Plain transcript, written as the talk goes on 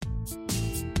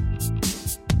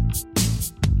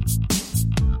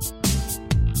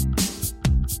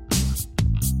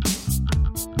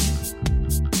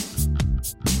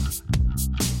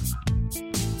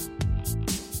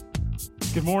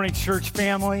Good morning, church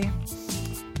family.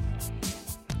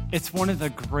 It's one of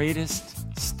the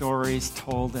greatest stories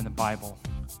told in the Bible.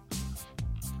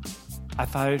 I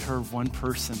thought I'd heard one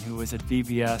person who was at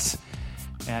VBS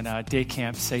and day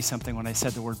camp say something when I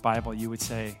said the word Bible. You would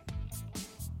say,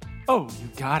 "Oh, you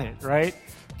got it," right?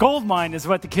 Gold mine is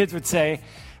what the kids would say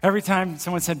every time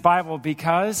someone said Bible,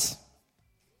 because,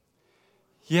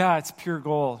 yeah, it's pure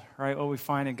gold, right? What we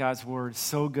find in God's word is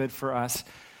so good for us.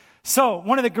 So,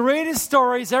 one of the greatest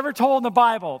stories ever told in the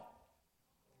Bible.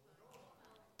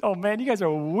 Oh, man, you guys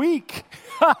are weak.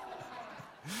 Let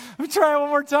me try it one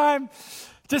more time.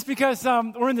 Just because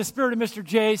we're in the spirit of Mr.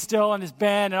 J still and his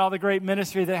band and all the great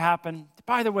ministry that happened.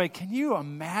 By the way, can you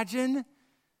imagine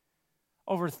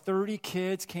over 30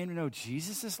 kids came to know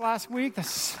Jesus this last week? That's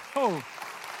so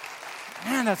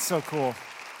cool.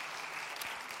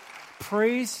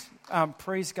 Praise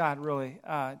God, really.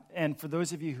 And for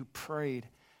those of you who prayed,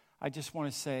 I just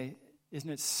want to say, isn't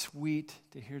it sweet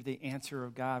to hear the answer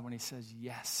of God when he says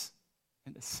yes?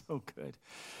 And it's so good.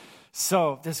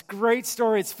 So this great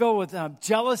story, it's filled with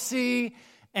jealousy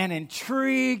and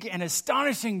intrigue and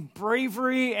astonishing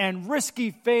bravery and risky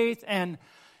faith and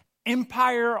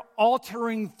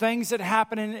empire-altering things that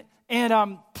happen in it.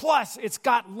 And plus, it's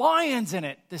got lions in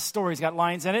it. This story's got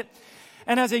lions in it.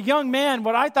 And as a young man,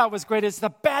 what I thought was great is the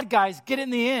bad guys get in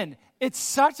the end. It's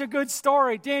such a good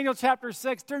story. Daniel chapter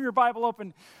 6. Turn your Bible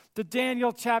open to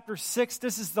Daniel chapter 6.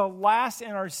 This is the last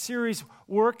in our series,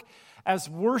 Work as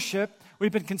Worship.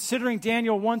 We've been considering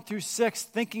Daniel 1 through 6,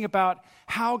 thinking about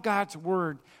how God's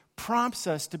word prompts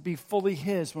us to be fully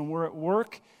his when we're at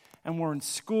work and we're in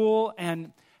school,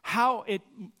 and how it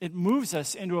moves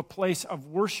us into a place of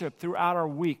worship throughout our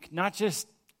week, not just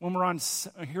when we're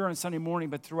here on Sunday morning,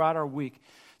 but throughout our week.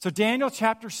 So Daniel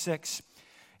chapter 6,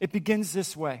 it begins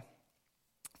this way.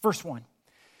 Verse 1.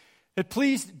 It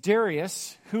pleased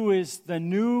Darius, who is the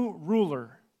new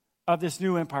ruler of this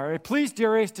new empire. It pleased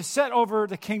Darius to set over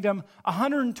the kingdom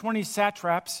 120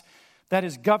 satraps, that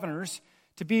is governors,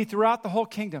 to be throughout the whole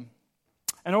kingdom.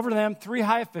 And over them 3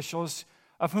 high officials,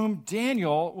 of whom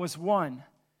Daniel was one,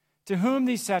 to whom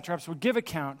these satraps would give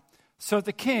account, so that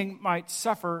the king might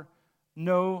suffer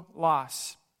no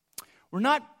loss. We're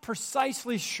not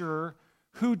precisely sure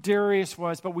who Darius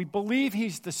was, but we believe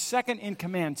he's the second in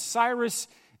command. Cyrus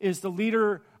is the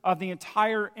leader of the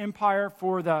entire empire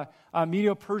for the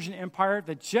Medo-Persian Empire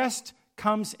that just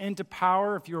comes into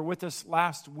power, if you were with us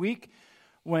last week,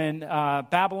 when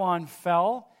Babylon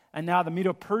fell, and now the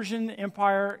Medo-Persian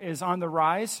Empire is on the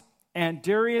rise, and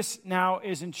Darius now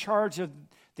is in charge of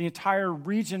the entire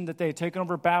region that they had taken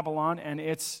over, Babylon and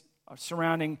its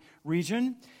surrounding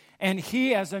region. And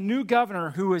he, as a new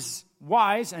governor who is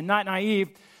wise and not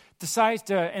naive, decides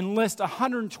to enlist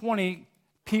 120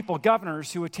 people,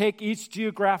 governors, who would take each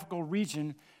geographical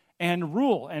region and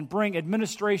rule and bring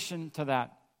administration to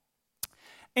that.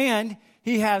 And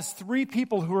he has 3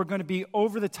 people who are going to be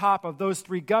over the top of those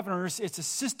 3 governors. It's a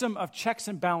system of checks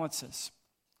and balances.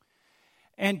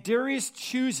 And Darius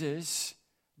chooses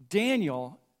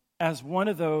Daniel as one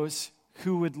of those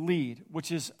who would lead,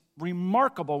 which is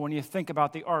remarkable when you think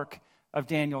about the arc of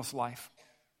Daniel's life.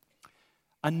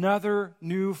 Another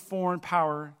new foreign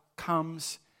power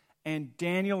comes, and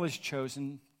Daniel is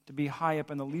chosen to be high up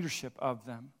in the leadership of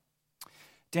them.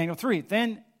 Daniel 3.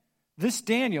 Then this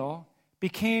Daniel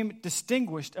became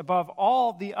distinguished above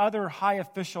all the other high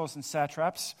officials and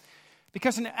satraps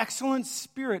because an excellent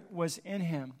spirit was in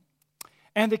him.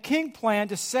 And the king planned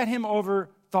to set him over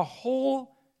the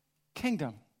whole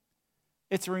kingdom.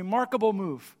 It's a remarkable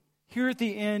move here at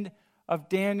the end of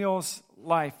Daniel's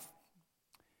life.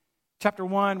 Chapter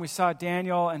 1, we saw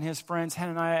Daniel and his friends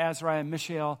Hananiah, Azariah, and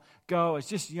Mishael go as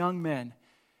just young men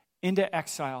into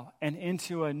exile and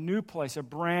into a new place, a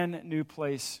brand new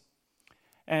place.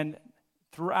 And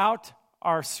throughout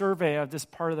our survey of this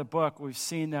part of the book, we've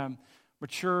seen them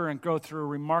mature and go through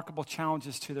remarkable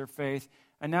challenges to their faith.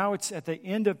 And now it's at the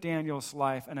end of Daniel's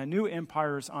life, and a new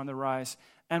empire is on the rise.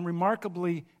 And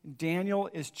remarkably, Daniel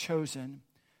is chosen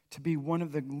to be one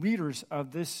of the leaders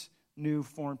of this new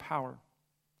foreign power.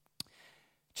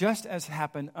 Just as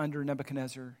happened under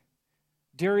Nebuchadnezzar,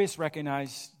 Darius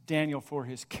recognized Daniel for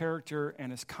his character and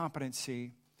his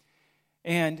competency.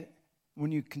 And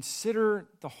when you consider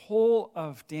the whole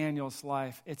of Daniel's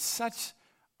life, it's such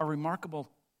a remarkable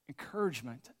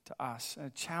encouragement to us, a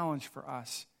challenge for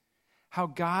us, how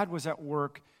God was at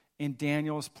work in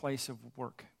Daniel's place of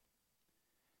work.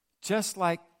 Just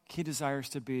like he desires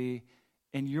to be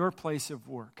in your place of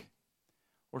work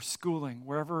or schooling,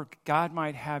 wherever God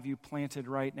might have you planted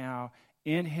right now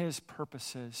in his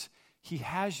purposes, he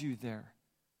has you there.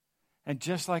 And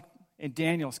just like in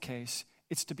Daniel's case,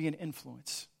 It's to be an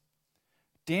influence.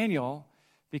 Daniel,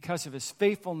 because of his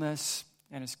faithfulness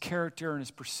and his character and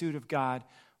his pursuit of God,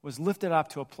 was lifted up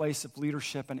to a place of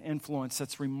leadership and influence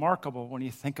that's remarkable when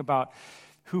you think about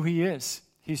who he is.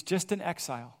 He's just an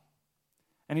exile.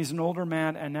 And he's an older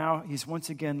man, and now he's once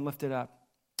again lifted up.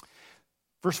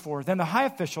 Verse 4, then the high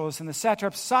officials and the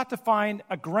satraps sought to find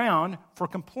a ground for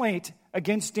complaint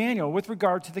against Daniel with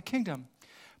regard to the kingdom.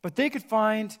 But they could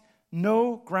find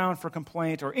no ground for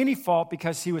complaint or any fault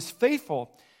because he was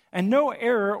faithful, and no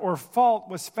error or fault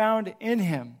was found in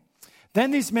him.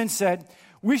 Then these men said,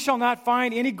 we shall not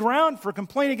find any ground for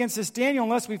complaint against this Daniel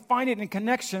unless we find it in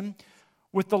connection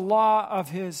with the law of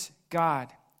his God.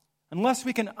 Unless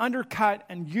we can undercut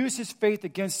and use his faith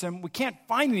against him, we can't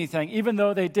find anything, even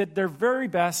though they did their very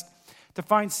best to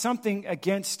find something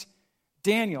against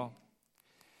Daniel.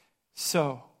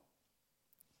 So,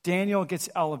 Daniel gets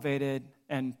elevated,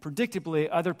 and predictably,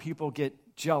 other people get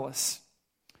jealous.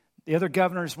 The other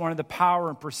governors wanted the power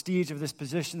and prestige of this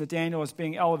position that Daniel was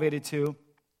being elevated to.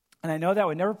 And I know that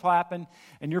would never happen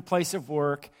in your place of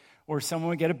work, or someone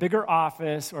would get a bigger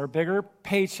office or a bigger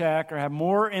paycheck or have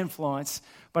more influence,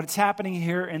 but it's happening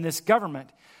here in this government.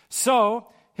 So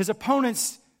his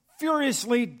opponents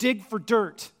furiously dig for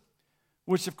dirt,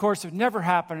 which of course would never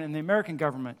happen in the American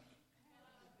government.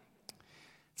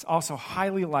 It's also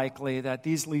highly likely that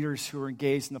these leaders who were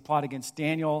engaged in the plot against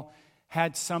Daniel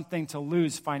had something to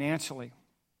lose financially,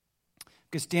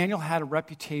 because Daniel had a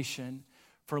reputation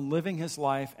for living his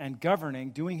life and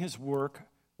governing, doing his work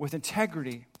with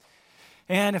integrity.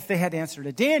 And if they had answered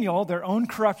to Daniel, their own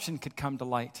corruption could come to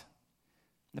light.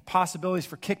 The possibilities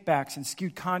for kickbacks and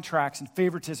skewed contracts and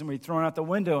favoritism would be thrown out the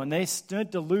window, and they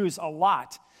stood to lose a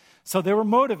lot. So they were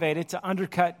motivated to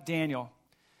undercut Daniel.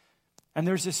 And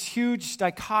there's this huge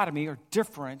dichotomy or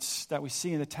difference that we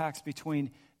see in the text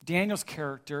between Daniel's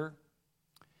character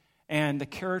and the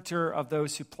character of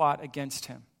those who plot against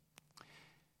him.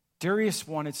 Darius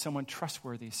wanted someone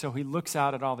trustworthy, so he looks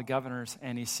out at all the governors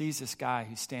and he sees this guy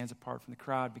who stands apart from the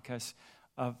crowd because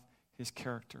of his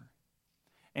character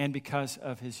and because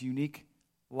of his unique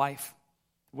life,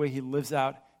 the way he lives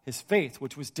out his faith,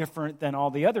 which was different than all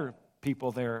the other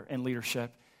people there in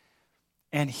leadership.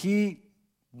 And he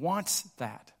wants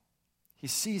that. He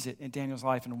sees it in Daniel's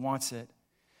life and wants it.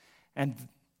 And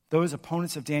those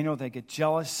opponents of Daniel, they get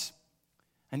jealous.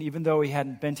 And even though he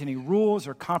hadn't bent any rules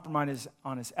or compromised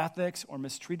on his ethics or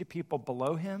mistreated people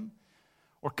below him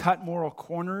or cut moral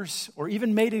corners or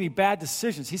even made any bad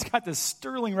decisions, he's got this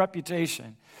sterling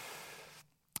reputation.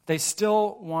 They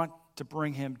still want to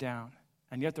bring him down.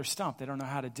 And yet they're stumped. They don't know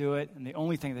how to do it. And the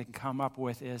only thing they can come up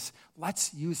with is,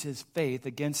 let's use his faith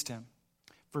against him.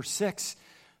 Verse 6,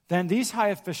 then these high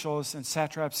officials and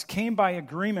satraps came by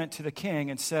agreement to the king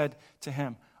and said to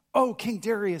him, "O King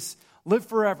Darius, live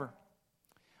forever."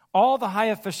 All the high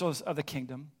officials of the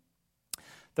kingdom,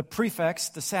 the prefects,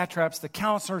 the satraps, the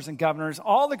counselors, and governors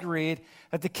all agreed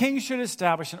that the king should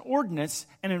establish an ordinance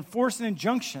and enforce an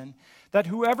injunction that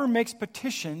whoever makes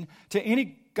petition to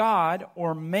any god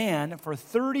or man for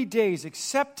 30 days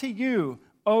except to you,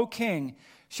 O king,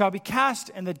 shall be cast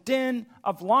in the den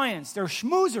of lions. They're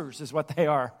schmoozers is what they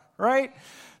are, right?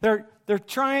 They're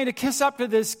trying to kiss up to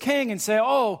this king and say,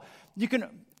 oh,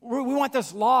 we want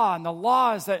this law, and the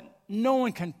law is that no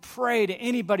one can pray to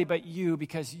anybody but you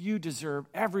because you deserve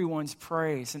everyone's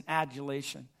praise and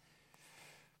adulation.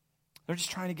 They're just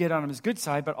trying to get on his good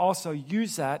side, but also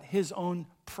use that, his own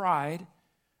pride,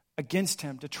 against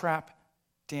him to trap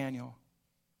Daniel.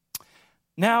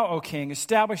 Now, O king,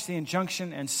 establish the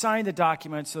injunction and sign the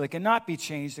document so they cannot be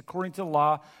changed according to the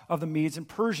law of the Medes and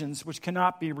Persians, which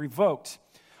cannot be revoked.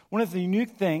 One of the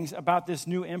unique things about this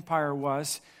new empire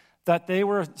was that they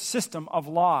were a system of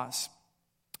laws.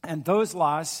 And those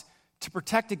laws, to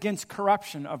protect against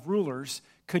corruption of rulers,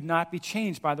 could not be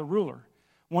changed by the ruler.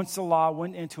 Once the law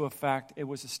went into effect, it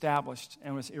was established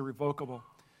and was irrevocable.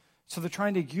 So they're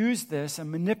trying to use this and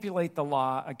manipulate the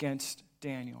law against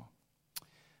Daniel.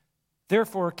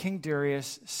 Therefore, King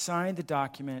Darius signed the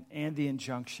document and the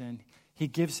injunction. He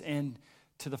gives in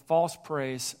to the false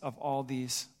praise of all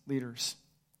these leaders.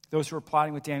 Those who are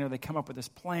plotting with Daniel, they come up with this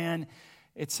plan.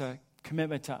 It's a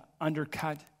commitment to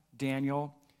undercut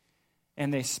Daniel.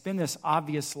 And they spin this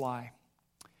obvious lie.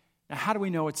 Now, how do we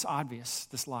know it's obvious,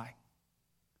 this lie?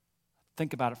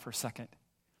 Think about it for a second.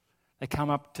 They come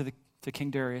up to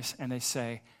King Darius and they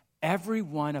say, every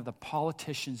one of the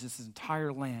politicians in this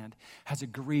entire land has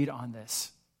agreed on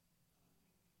this.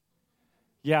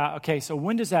 Yeah, okay, so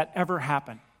when does that ever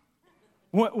happen?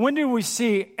 When do we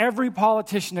see every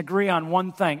politician agree on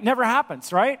one thing? Never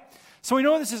happens, right? So we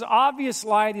know this is obvious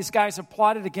lie. These guys have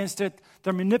plotted against it.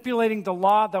 They're manipulating the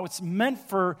law that was meant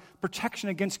for protection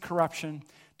against corruption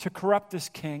to corrupt this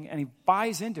king, and he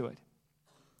buys into it,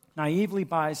 naively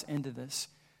buys into this.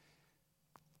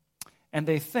 And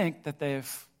they think that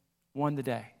they've won the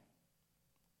day.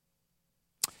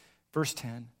 Verse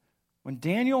 10, when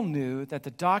Daniel knew that the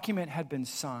document had been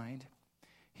signed,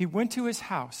 he went to his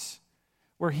house,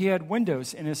 where he had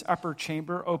windows in his upper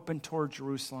chamber open toward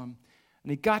Jerusalem. And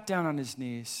he got down on his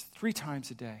knees 3 times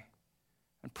a day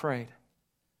and prayed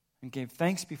and gave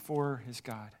thanks before his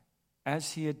God,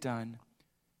 as he had done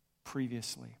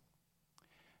previously.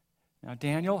 Now,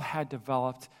 Daniel had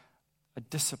developed a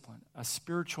discipline, a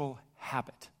spiritual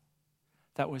habit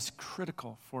that was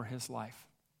critical for his life.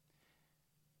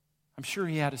 I'm sure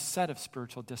he had a set of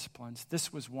spiritual disciplines.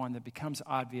 This was one that becomes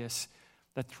obvious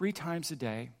that 3 times a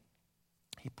day,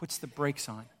 he puts the brakes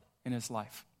on in his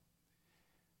life.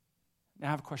 Now,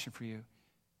 I have a question for you.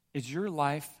 Is your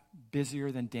life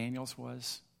busier than Daniel's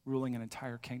was, ruling an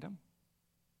entire kingdom?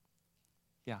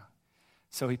 Yeah.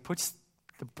 So he puts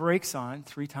the brakes on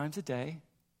 3 times a day,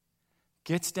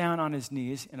 gets down on his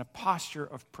knees in a posture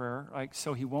of prayer, like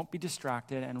so he won't be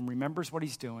distracted and remembers what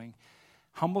he's doing,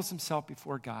 humbles himself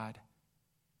before God,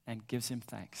 and gives him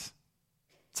thanks.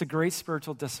 It's a great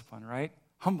spiritual discipline, right?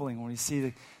 Humbling when you see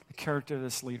the character of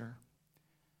this leader.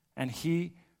 And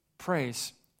he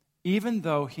prays, even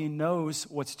though he knows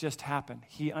what's just happened.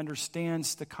 He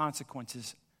understands the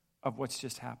consequences of what's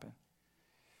just happened.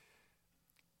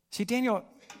 See, Daniel,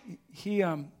 he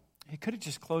could have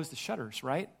just closed the shutters,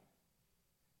 right?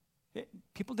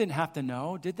 People didn't have to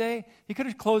know, did they? He could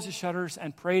have closed the shutters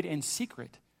and prayed in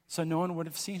secret so no one would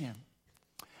have seen him.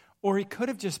 Or he could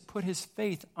have just put his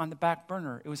faith on the back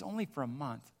burner. It was only for a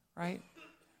month, right?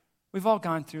 We've all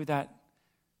gone through that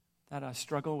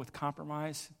struggle with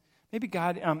compromise. Maybe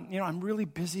God, I'm really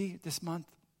busy this month.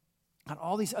 Got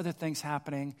all these other things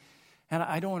happening, and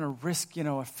I don't want to risk,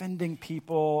 offending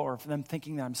people or for them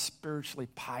thinking that I'm spiritually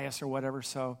pious or whatever.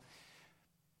 So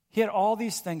he had all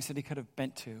these things that he could have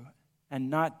bent to and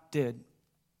not did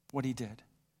what he did.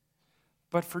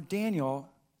 But for Daniel,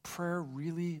 prayer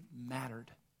really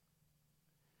mattered.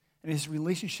 And his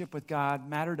relationship with God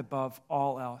mattered above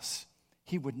all else.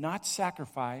 He would not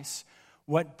sacrifice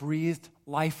what breathed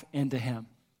life into him.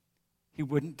 He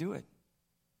wouldn't do it.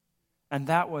 And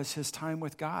that was his time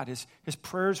with God. His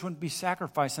prayers wouldn't be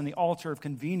sacrificed on the altar of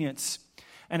convenience.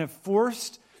 And if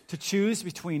forced to choose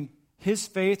between his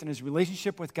faith and his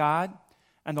relationship with God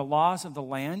and the laws of the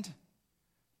land,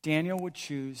 Daniel would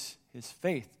choose his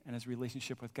faith and his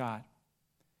relationship with God.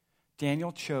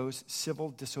 Daniel chose civil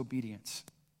disobedience.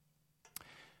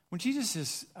 When Jesus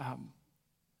is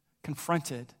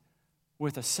confronted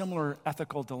with a similar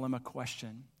ethical dilemma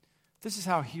question, this is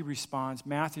how he responds.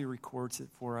 Matthew records it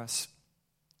for us.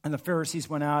 And the Pharisees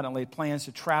went out and laid plans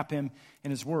to trap him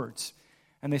in his words.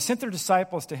 And they sent their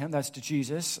disciples to him, that's to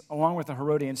Jesus, along with the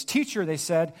Herodians. Teacher, they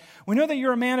said, we know that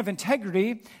you're a man of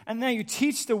integrity and that you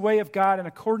teach the way of God in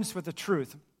accordance with the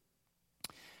truth.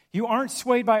 You aren't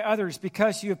swayed by others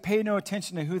because you have paid no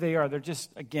attention to who they are. They're just,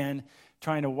 again,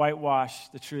 trying to whitewash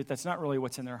the truth. That's not really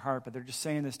what's in their heart, but they're just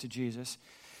saying this to Jesus.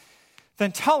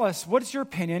 Then tell us, what is your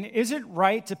opinion? Is it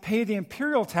right to pay the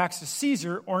imperial tax to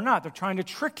Caesar or not? They're trying to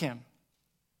trick him.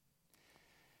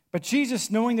 But Jesus,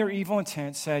 knowing their evil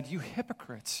intent, said, you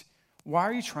hypocrites, why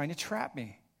are you trying to trap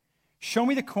me? Show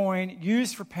me the coin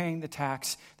used for paying the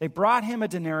tax. They brought him a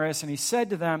denarius, and he said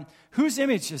to them, whose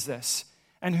image is this?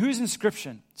 And whose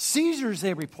inscription? Caesar's,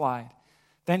 they replied.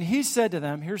 Then he said to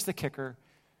them, here's the kicker,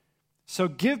 so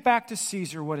give back to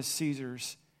Caesar what is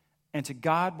Caesar's, and to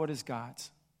God what is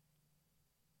God's.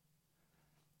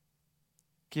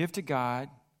 Give to God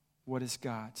what is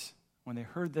God's. When they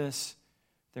heard this,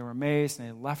 they were amazed, and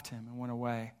they left him and went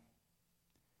away.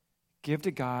 Give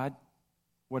to God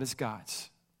what is God's.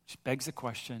 Which begs the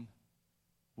question,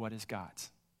 what is God's?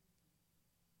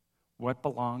 What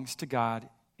belongs to God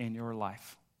in your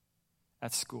life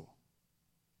at school?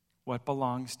 What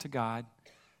belongs to God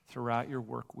throughout your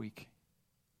work week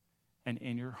and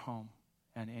in your home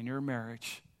and in your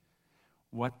marriage?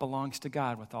 What belongs to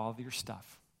God with all of your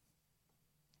stuff?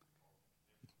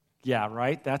 Yeah,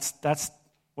 right? That's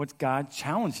what God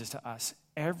challenges to us.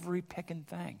 Every pickin'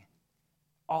 thing,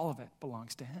 all of it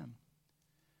belongs to him.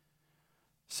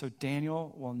 So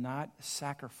Daniel will not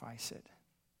sacrifice it.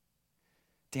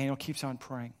 Daniel keeps on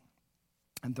praying.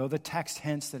 And though the text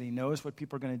hints that he knows what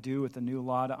people are going to do with the new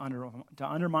law to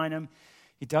undermine him,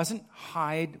 he doesn't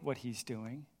hide what he's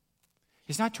doing.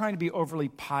 He's not trying to be overly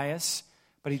pious,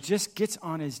 but he just gets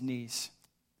on his knees.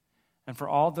 And for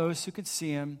all those who can see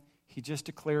him, he just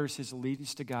declares his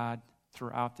allegiance to God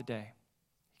throughout the day.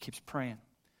 He keeps praying.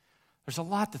 There's a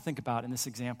lot to think about in this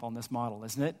example, in this model,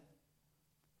 isn't it?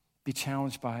 Be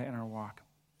challenged by it in our walk.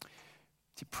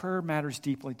 See, prayer matters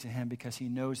deeply to him because he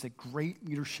knows that great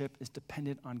leadership is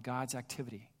dependent on God's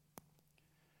activity.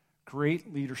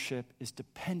 Great leadership is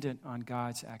dependent on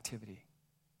God's activity.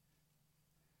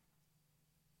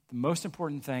 The most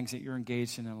important things that you're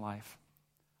engaged in life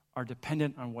are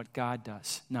dependent on what God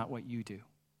does, not what you do.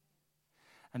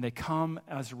 And they come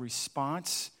as a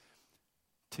response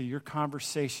to your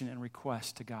conversation and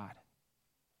request to God.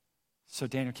 So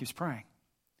Daniel keeps praying.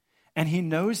 And he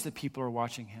knows that people are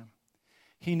watching him.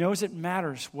 He knows it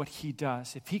matters what he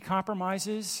does. If he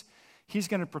compromises, he's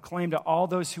going to proclaim to all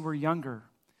those who are younger,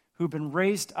 who've been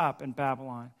raised up in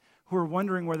Babylon, who are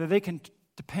wondering whether they can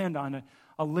depend on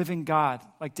a living God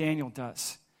like Daniel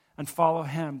does and follow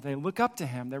him. They look up to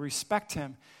him. They respect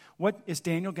him. What is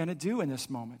Daniel going to do in this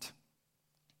moment?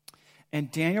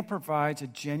 And Daniel provides a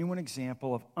genuine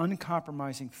example of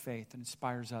uncompromising faith that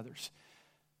inspires others.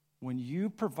 When you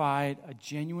provide a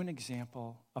genuine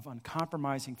example of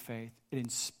uncompromising faith, it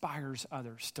inspires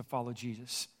others to follow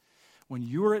Jesus. When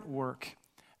you're at work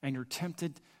and you're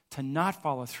tempted to not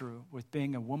follow through with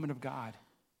being a woman of God,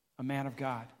 a man of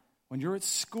God, when you're at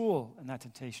school and that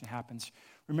temptation happens,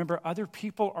 remember other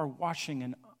people are watching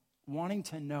and wanting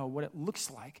to know what it looks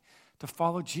like to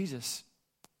follow Jesus.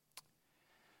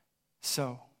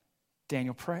 So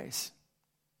Daniel prays.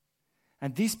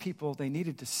 And these people, they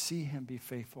needed to see him be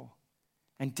faithful.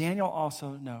 And Daniel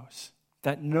also knows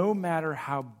that no matter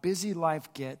how busy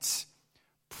life gets,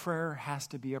 prayer has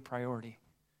to be a priority.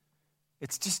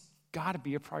 It's just got to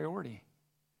be a priority.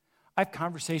 I have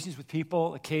conversations with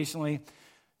people occasionally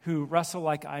who wrestle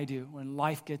like I do when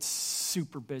life gets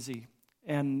super busy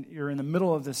and you're in the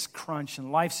middle of this crunch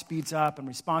and life speeds up and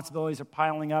responsibilities are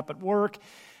piling up at work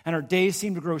and our days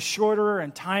seem to grow shorter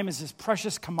and time is this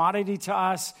precious commodity to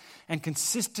us and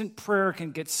consistent prayer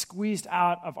can get squeezed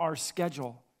out of our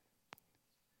schedule.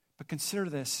 But consider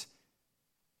this.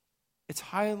 It's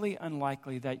highly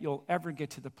unlikely that you'll ever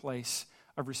get to the place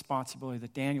of responsibility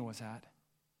that Daniel was at.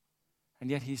 And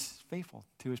yet he's faithful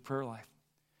to his prayer life.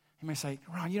 You might say,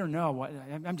 Ron, you don't know.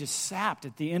 I'm just sapped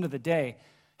at the end of the day.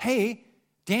 Hey,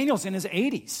 Daniel's in his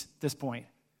 80s at this point.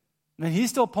 And he's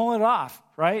still pulling it off,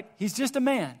 right? He's just a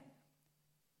man.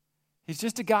 He's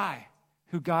just a guy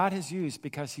who God has used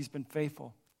because he's been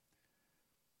faithful.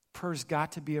 Prayer's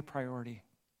got to be a priority.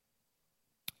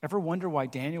 Ever wonder why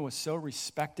Daniel was so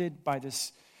respected by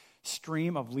this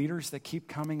stream of leaders that keep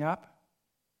coming up?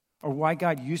 Or why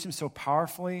God used him so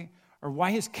powerfully? Or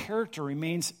why his character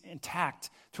remains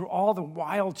intact through all the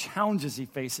wild challenges he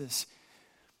faces?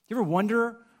 You ever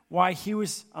wonder why he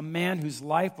was a man whose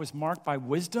life was marked by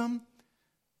wisdom?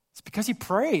 It's because he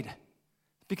prayed.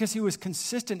 Because he was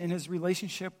consistent in his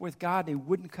relationship with God. He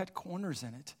wouldn't cut corners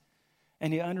in it.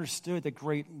 And he understood that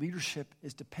great leadership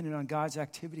is dependent on God's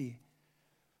activity.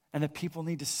 And that people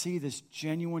need to see this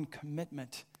genuine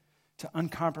commitment to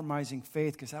uncompromising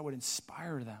faith because that would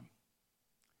inspire them.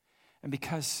 And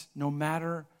because no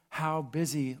matter how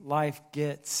busy life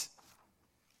gets,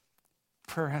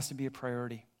 prayer has to be a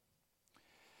priority.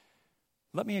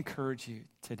 Let me encourage you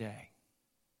today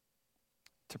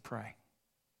to pray.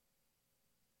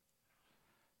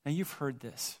 Now, you've heard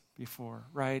this before,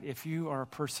 right? If you are a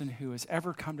person who has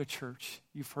ever come to church,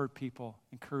 you've heard people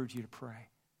encourage you to pray.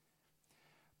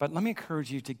 But let me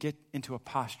encourage you to get into a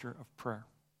posture of prayer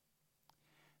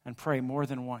and pray more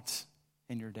than once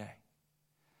in your day.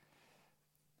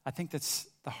 I think that's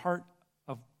the heart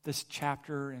of this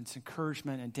chapter and its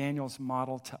encouragement and Daniel's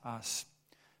model to us.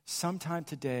 Sometime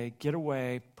today, get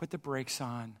away, put the brakes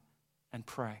on, and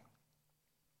pray.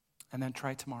 And then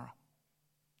try tomorrow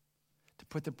to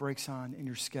put the brakes on in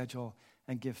your schedule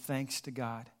and give thanks to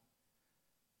God.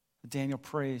 Daniel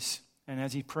prays, and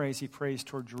as he prays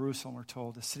toward Jerusalem, we're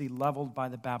told, a city leveled by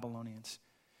the Babylonians.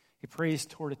 He prays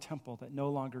toward a temple that no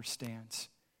longer stands.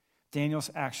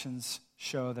 Daniel's actions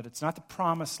show that it's not the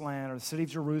promised land or the city of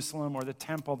Jerusalem or the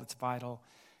temple that's vital.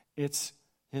 It's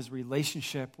his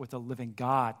relationship with the living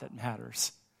God that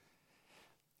matters.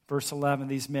 Verse 11,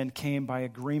 these men came by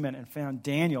agreement and found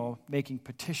Daniel making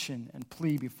petition and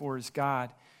plea before his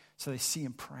God. So they see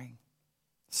him praying.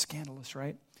 Scandalous,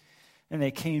 right? And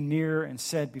they came near and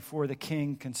said before the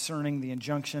king concerning the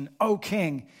injunction, O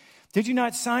king, did you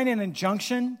not sign an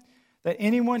injunction that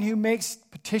anyone who makes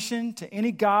petition to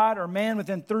any god or man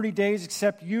within 30 days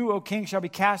except you, O king, shall be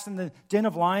cast in the den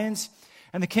of lions?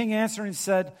 And the king answered and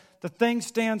said, the thing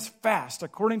stands fast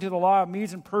according to the law of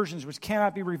Medes and Persians, which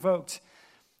cannot be revoked.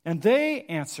 And they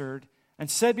answered and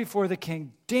said before the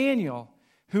king, Daniel,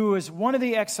 who is one of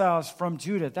the exiles from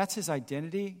Judah, that's his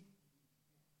identity.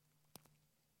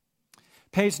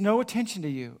 pays no attention to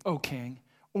you, O king,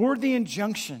 or the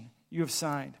injunction you have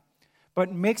signed,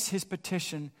 but makes his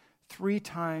petition 3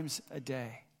 times a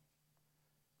day.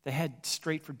 They head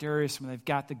straight for Darius when they've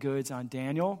got the goods on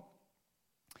Daniel,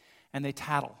 and they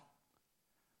tattle.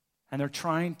 And they're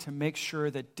trying to make sure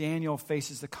that Daniel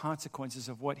faces the consequences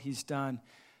of what he's done,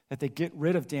 that they get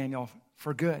rid of Daniel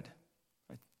for good.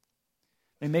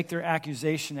 They make their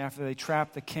accusation after they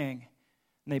trap the king,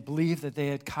 and they believe that they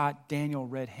had caught Daniel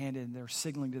red-handed, and they're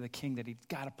signaling to the king that he's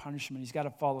got to punish him and he's got to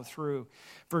follow through.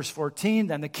 Verse 14,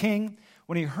 then the king,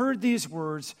 when he heard these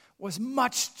words, was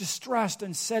much distressed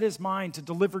and set his mind to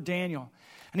deliver Daniel.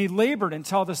 And he labored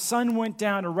until the sun went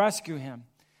down to rescue him.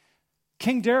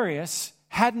 King Darius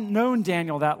hadn't known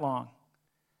Daniel that long,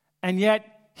 and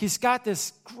yet he's got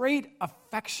this great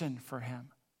affection for him.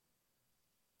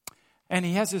 And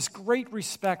he has this great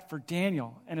respect for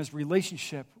Daniel and his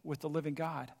relationship with the living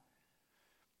God.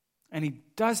 And he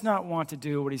does not want to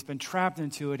do what he's been trapped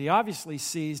into. He obviously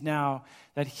sees now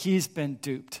that he's been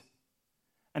duped.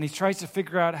 And he tries to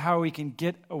figure out how he can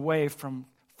get away from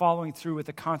following through with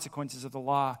the consequences of the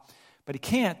law. But he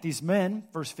can't. These men,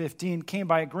 verse 15, came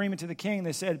by agreement to the king.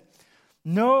 They said,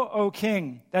 "No, O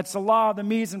king, that's the law of the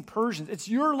Medes and Persians. It's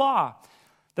your law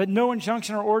that no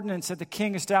injunction or ordinance that the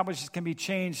king establishes can be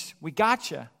changed. We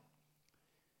got you."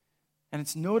 And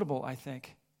it's notable, I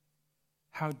think,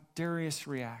 how Darius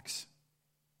reacts.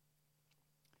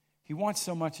 He wants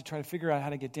so much to try to figure out how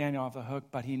to get Daniel off the hook,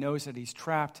 but he knows that he's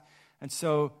trapped. And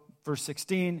so, verse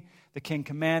 16, the king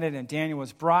commanded, and Daniel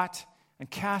was brought and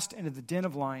cast into the den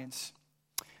of lions.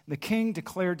 And the king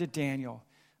declared to Daniel,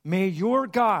 "May your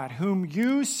God, whom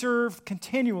you serve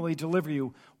continually, deliver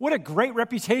you." What a great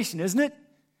reputation, isn't it?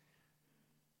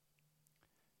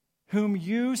 Whom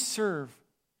you serve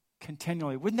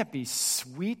continually. Wouldn't that be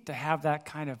sweet to have that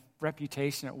kind of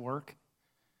reputation at work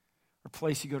or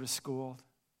place you go to school?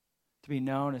 To be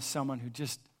known as someone who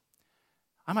just,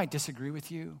 I might disagree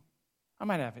with you. I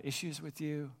might have issues with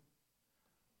you.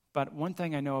 But one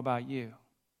thing I know about you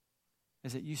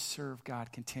is that you serve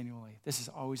God continually. This is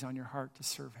always on your heart to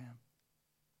serve him.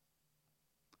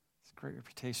 It's a great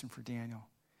reputation for Daniel.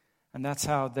 And that's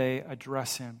how they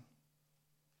address him.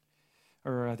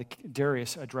 Or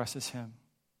Darius addresses him.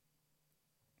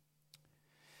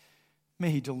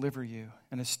 "May he deliver you."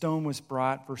 And a stone was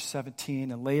brought, verse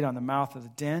 17, and laid on the mouth of the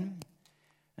den.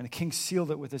 And the king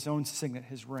sealed it with his own signet,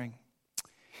 his ring.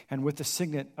 And with the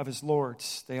signet of his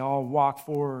lords, they all walk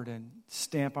forward and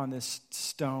stamp on this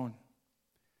stone,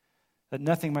 that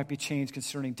nothing might be changed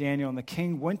concerning Daniel. And the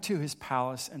king went to his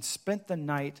palace and spent the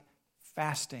night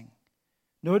fasting.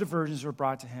 No diversions were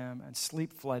brought to him, and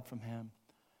sleep fled from him.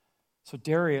 So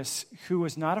Darius, who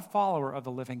was not a follower of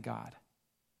the living God,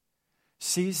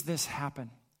 sees this happen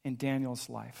in Daniel's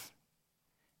life,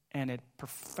 and it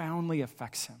profoundly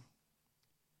affects him.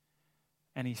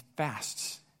 And he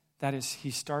fasts. That is, he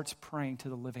starts praying to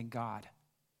the living God.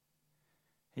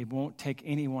 He won't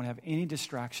have any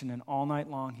distraction, and all night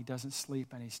long he doesn't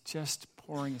sleep, and he's just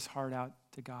pouring his heart out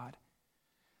to God.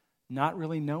 Not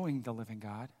really knowing the living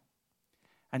God,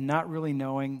 and not really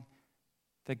knowing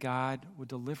that God would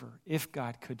deliver, if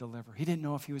God could deliver. He didn't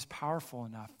know if he was powerful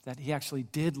enough, that he actually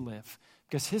did live.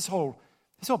 Because his whole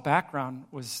background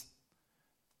was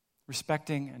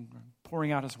respecting and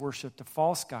pouring out his worship to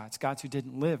false gods, gods who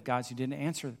didn't live, gods who didn't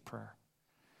answer the prayer.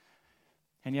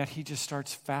 And yet he just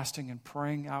starts fasting and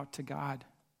praying out to God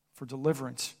for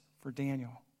deliverance for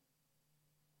Daniel.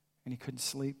 And he couldn't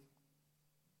sleep.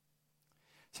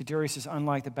 See, Darius is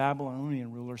unlike the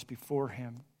Babylonian rulers before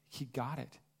him. He got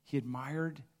it. He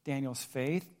admired Daniel's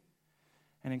faith.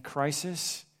 And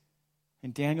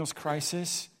in Daniel's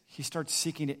crisis, he starts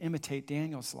seeking to imitate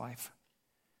Daniel's life.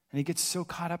 And he gets so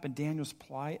caught up in Daniel's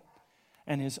plight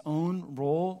and his own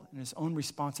role and his own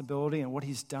responsibility and what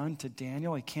he's done to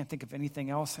Daniel. He can't think of anything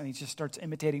else, and he just starts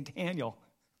imitating Daniel,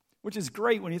 which is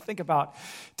great when you think about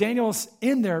Daniel's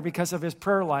in there because of his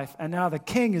prayer life, and now the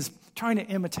king is trying to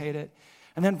imitate it.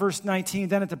 And then verse 19,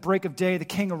 then at the break of day, the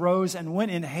king arose and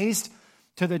went in haste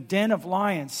to the den of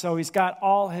lions. So he's got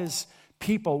all his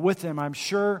people with him, I'm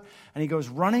sure, and he goes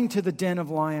running to the den of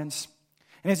lions.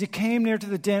 And as he came near to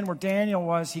the den where Daniel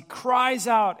was, he cries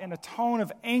out in a tone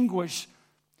of anguish.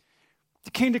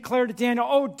 The king declared to Daniel,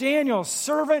 "O Daniel,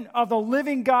 servant of the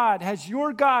living God, has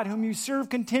your God, whom you serve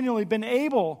continually, been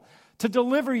able to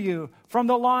deliver you from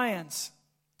the lions?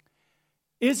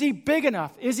 Is he big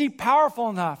enough? Is he powerful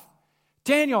enough?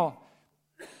 Daniel,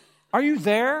 are you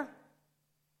there?"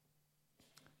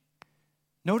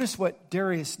 Notice what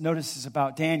Darius notices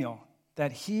about Daniel,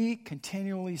 that he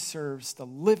continually serves the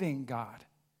living God.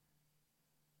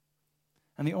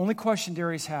 And the only question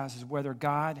Darius has is whether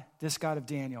God, this God of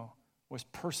Daniel, was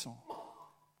personal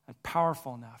and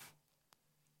powerful enough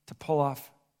to pull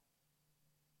off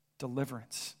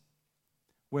deliverance.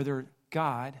 Whether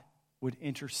God would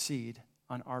intercede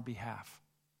on our behalf.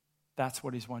 That's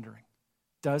what he's wondering.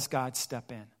 Does God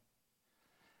step in?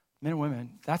 Men and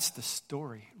women, that's the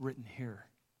story written here.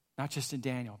 Not just in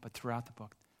Daniel, but throughout the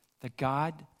book. That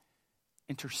God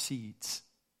intercedes.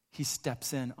 He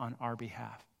steps in on our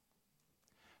behalf.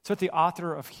 That's what the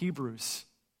author of Hebrews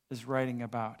is writing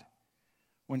about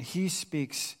when he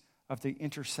speaks of the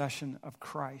intercession of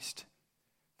Christ.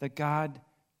 That God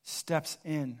steps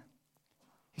in.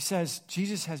 He says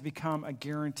Jesus has become a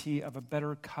guarantee of a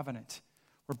better covenant.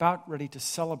 We're about ready to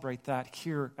celebrate that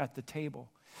here at the table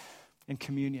in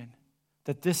communion.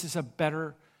 That this is a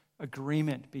better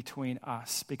agreement between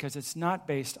us because it's not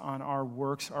based on our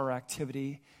works, our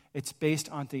activity. It's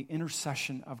based on the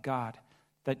intercession of God.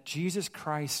 That Jesus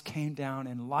Christ came down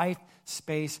in life,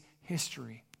 space,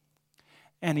 history,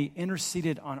 and he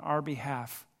interceded on our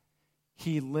behalf.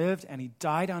 He lived and he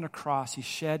died on a cross. He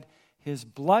shed his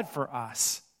blood for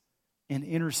us in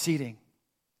interceding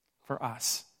for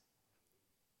us.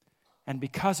 And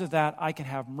because of that, I can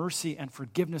have mercy and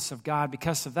forgiveness of God.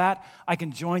 Because of that, I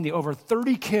can join the over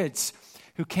 30 kids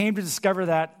who came to discover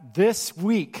that this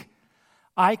week.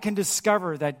 I can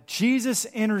discover that Jesus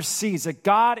intercedes, that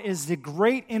God is the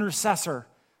great intercessor,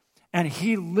 and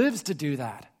he lives to do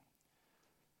that.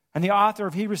 And the author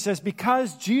of Hebrews says,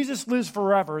 because Jesus lives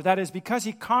forever, that is, because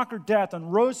he conquered death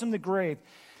and rose from the grave,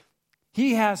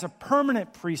 he has a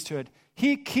permanent priesthood.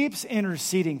 He keeps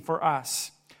interceding for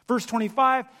us. Verse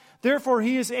 25, therefore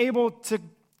he is able to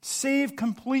save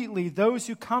completely those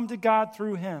who come to God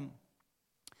through him.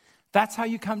 That's how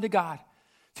you come to God,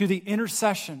 through the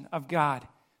intercession of God,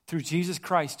 through Jesus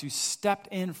Christ, who stepped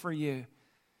in for you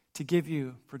to give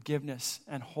you forgiveness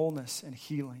and wholeness and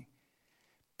healing.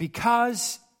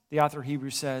 Because, the author of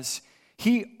Hebrews says,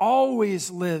 he always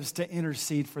lives to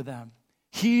intercede for them.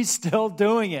 He's still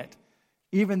doing it,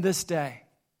 even this day.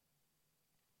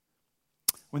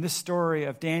 When this story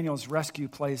of Daniel's rescue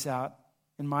plays out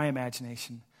in my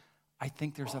imagination, I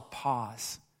think there's a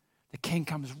pause. The king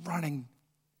comes running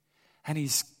and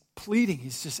he's pleading.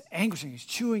 He's just anguishing. He's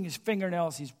chewing his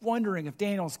fingernails. He's wondering if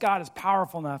Daniel's God is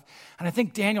powerful enough. And I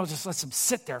think Daniel just lets him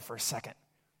sit there for a second.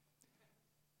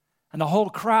 And the whole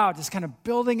crowd just kind of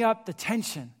building up the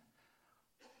tension.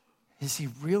 Is he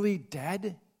really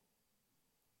dead?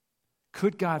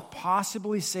 Could God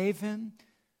possibly save him?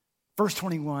 Verse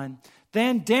 21,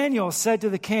 then Daniel said to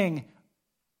the king,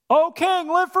 O king,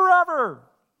 live forever.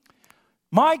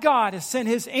 My God has sent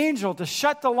his angel to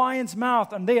shut the lion's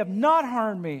mouth, and they have not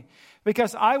harmed me,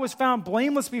 because I was found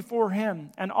blameless before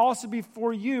him, and also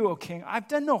before you, O king. I've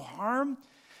done no harm.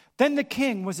 Then the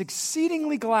king was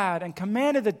exceedingly glad and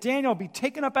commanded that Daniel be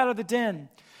taken up out of the den.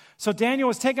 So Daniel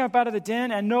was taken up out of the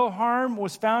den, and no harm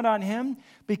was found on him,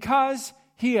 because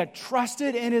he had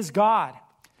trusted in his God.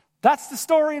 That's the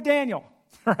story of Daniel,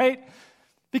 right?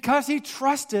 Because he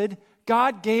trusted,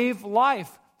 God gave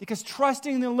life. Because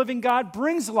trusting in the living God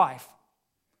brings life.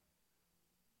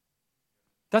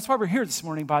 That's why we're here this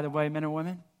morning, by the way, men and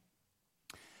women.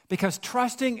 Because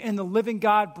trusting in the living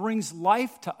God brings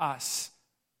life to us.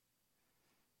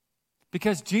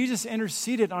 Because Jesus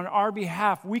interceded on our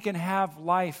behalf, we can have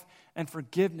life and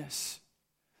forgiveness.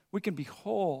 We can be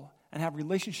whole and have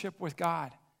relationship with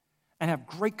God and have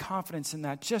great confidence in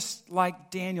that, just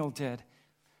like Daniel did.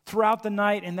 Throughout the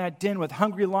night in that den with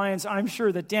hungry lions, I'm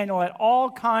sure that Daniel had all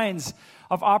kinds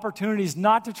of opportunities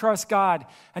not to trust God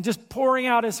and just pouring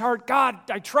out his heart. God,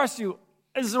 I trust you.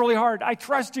 This is really hard. I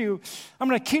trust you. I'm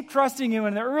going to keep trusting you.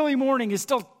 And in the early morning, he's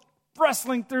still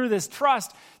wrestling through this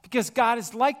trust because God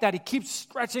is like that. He keeps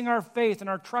stretching our faith and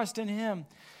our trust in him.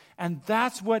 And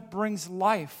that's what brings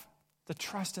life, the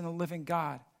trust in the living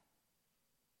God.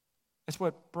 It's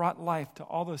what brought life to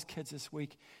all those kids this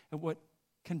week, and what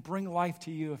can bring life to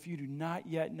you if you do not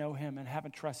yet know him and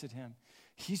haven't trusted him.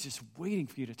 He's just waiting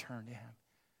for you to turn to him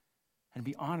and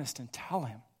be honest and tell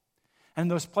him. And in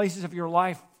those places of your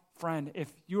life, friend,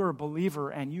 if you are a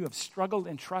believer and you have struggled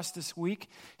in trust this week,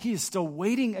 he is still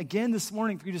waiting again this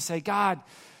morning for you to say, God,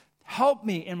 help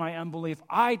me in my unbelief.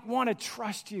 I want to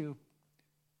trust you.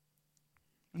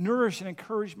 Nourish and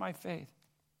encourage my faith.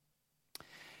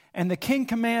 And the king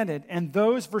commanded, and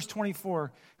those, verse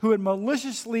 24, who had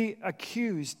maliciously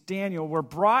accused Daniel were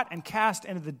brought and cast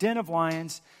into the den of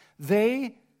lions.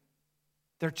 They,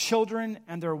 their children,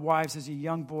 and their wives. As a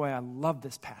young boy, I love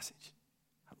this passage.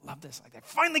 I love this. Like, they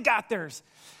finally got theirs.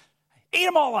 I ate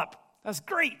them all up. That's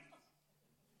great.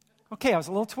 Okay, I was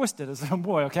a little twisted as a young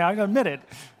boy. Okay, I'm going to admit it.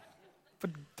 but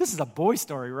this is a boy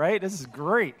story, right? This is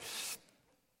great.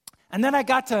 And then I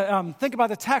got to think about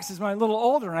the text as when I was a little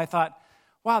older, and I thought,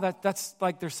 wow, that's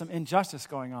like there's some injustice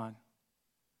going on.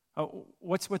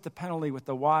 What's with the penalty with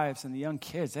the wives and the young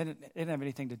kids? They didn't have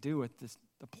anything to do with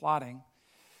the plotting.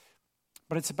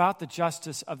 But it's about the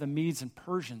justice of the Medes and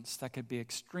Persians that could be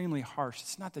extremely harsh.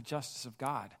 It's not the justice of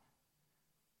God.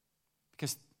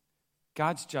 Because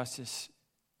God's justice,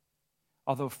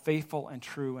 although faithful and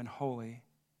true and holy,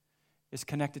 is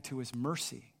connected to his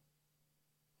mercy,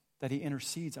 that he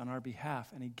intercedes on our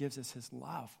behalf and he gives us his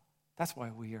love. That's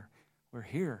why we're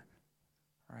here,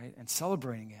 right, and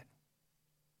celebrating it.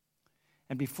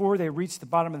 And before they reached the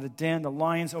bottom of the den, the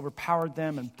lions overpowered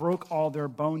them and broke all their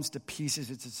bones to pieces.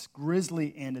 It's this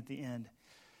grisly end at the end.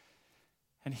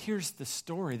 And here's the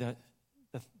story, the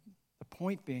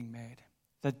point being made,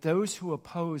 that those who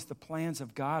oppose the plans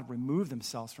of God remove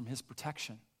themselves from his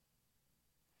protection.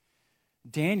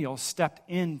 Daniel stepped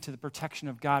into the protection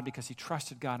of God because he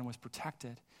trusted God and was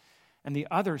protected. And the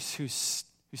others who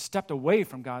stepped away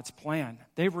from God's plan,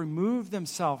 they removed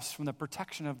themselves from the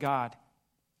protection of God.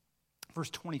 Verse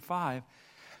 25,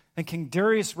 and King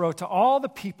Darius wrote to all the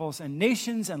peoples and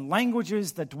nations and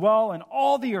languages that dwell in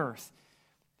all the earth,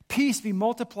 peace be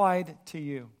multiplied to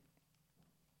you.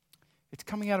 It's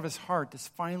coming out of his heart, this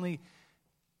finally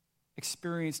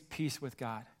experienced peace with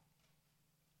God.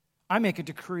 I make a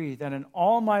decree that in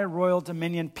all my royal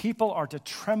dominion, people are to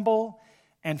tremble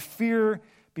and fear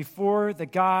before the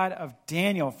God of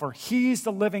Daniel, for he's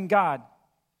the living God.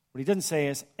 What he didn't say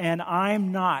is, and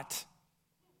I'm not.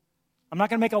 I'm not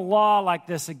going to make a law like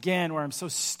this again where I'm so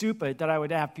stupid that I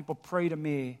would have people pray to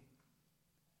me.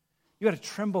 You got to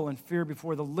tremble and fear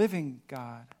before the living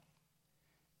God.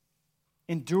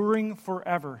 Enduring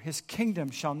forever, his kingdom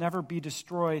shall never be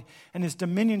destroyed, and his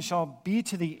dominion shall be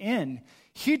to the end.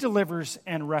 He delivers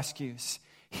and rescues.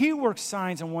 He works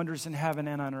signs and wonders in heaven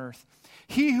and on earth.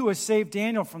 He who has saved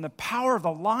Daniel from the power of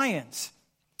the lions.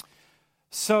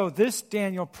 So this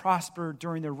Daniel prospered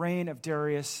during the reign of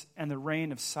Darius and the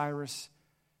reign of Cyrus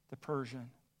the Persian.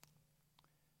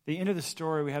 The end of the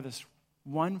story, we have this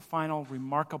one final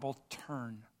remarkable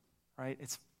turn, right?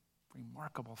 It's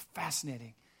remarkable,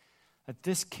 fascinating, that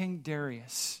this King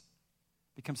Darius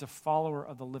becomes a follower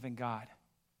of the living God.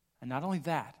 And not only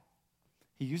that,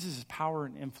 he uses his power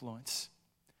and influence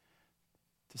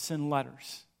to send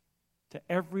letters to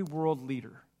every world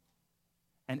leader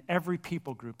and every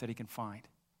people group that he can find,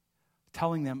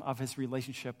 telling them of his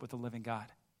relationship with the living God.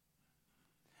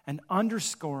 And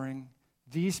underscoring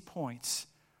these points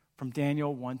from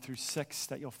Daniel 1 through 6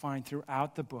 that you'll find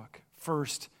throughout the book.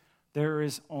 First, there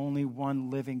is only one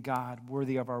living God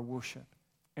worthy of our worship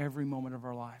every moment of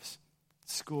our lives. At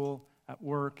school, at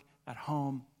work, at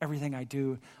home, everything I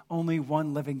do, only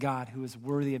one living God who is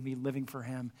worthy of me living for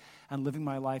him and living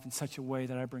my life in such a way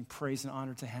that I bring praise and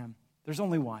honor to him. There's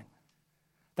only one.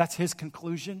 That's his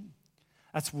conclusion.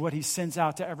 That's what he sends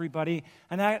out to everybody.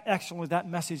 And that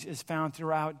message is found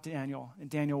throughout Daniel, in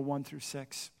Daniel 1 through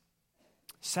 6.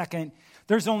 Second,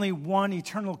 there's only one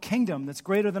eternal kingdom that's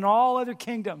greater than all other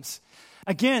kingdoms.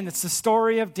 Again, it's the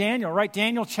story of Daniel, right?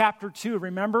 Daniel chapter 2,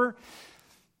 remember?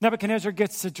 Nebuchadnezzar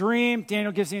gets the dream,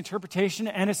 Daniel gives the interpretation,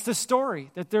 and it's the story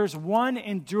that there's one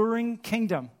enduring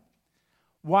kingdom.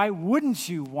 Why wouldn't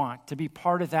you want to be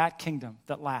part of that kingdom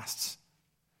that lasts?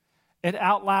 It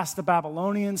outlasts the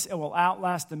Babylonians. It will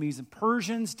outlast the Medes and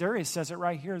Persians. Darius says it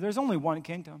right here. There's only one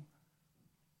kingdom.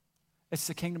 It's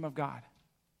the kingdom of God.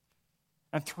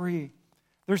 And three,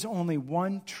 there's only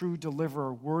one true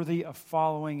deliverer worthy of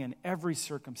following in every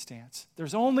circumstance.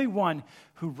 There's only one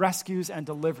who rescues and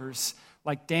delivers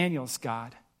like Daniel's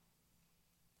God.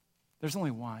 There's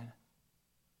only one.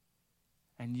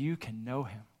 And you can know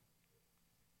him.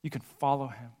 You can follow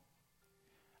him.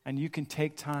 And you can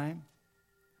take time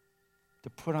to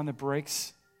put on the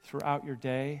brakes throughout your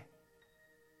day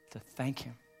to thank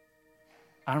him.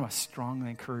 I want to strongly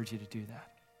encourage you to do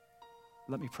that.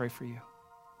 Let me pray for you.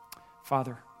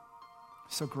 Father,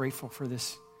 so grateful for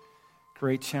this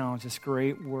great challenge, this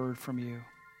great word from you.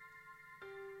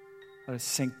 Let it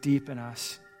sink deep in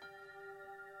us.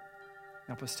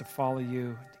 Help us to follow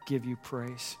you, to give you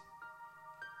praise.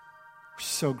 We're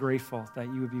so grateful that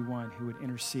you would be one who would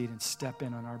intercede and step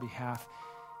in on our behalf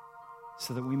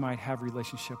so that we might have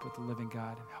relationship with the living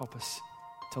God. Help us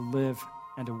to live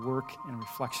and to work in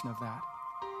reflection of that.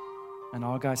 And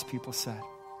all God's people said,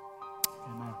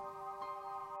 amen.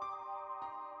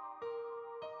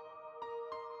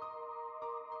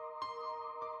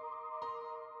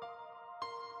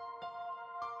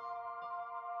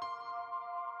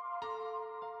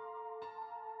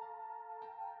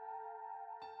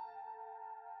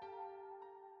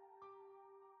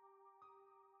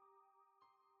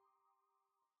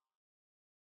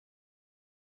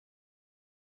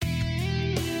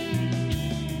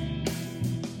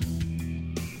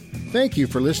 Thank you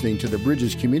for listening to the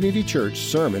Bridges Community Church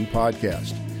Sermon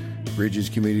Podcast. Bridges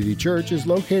Community Church is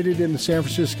located in the San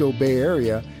Francisco Bay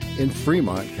Area in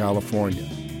Fremont, California.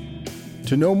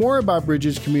 To know more about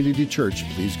Bridges Community Church,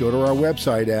 please go to our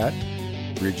website at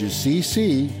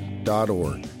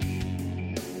bridgescc.org.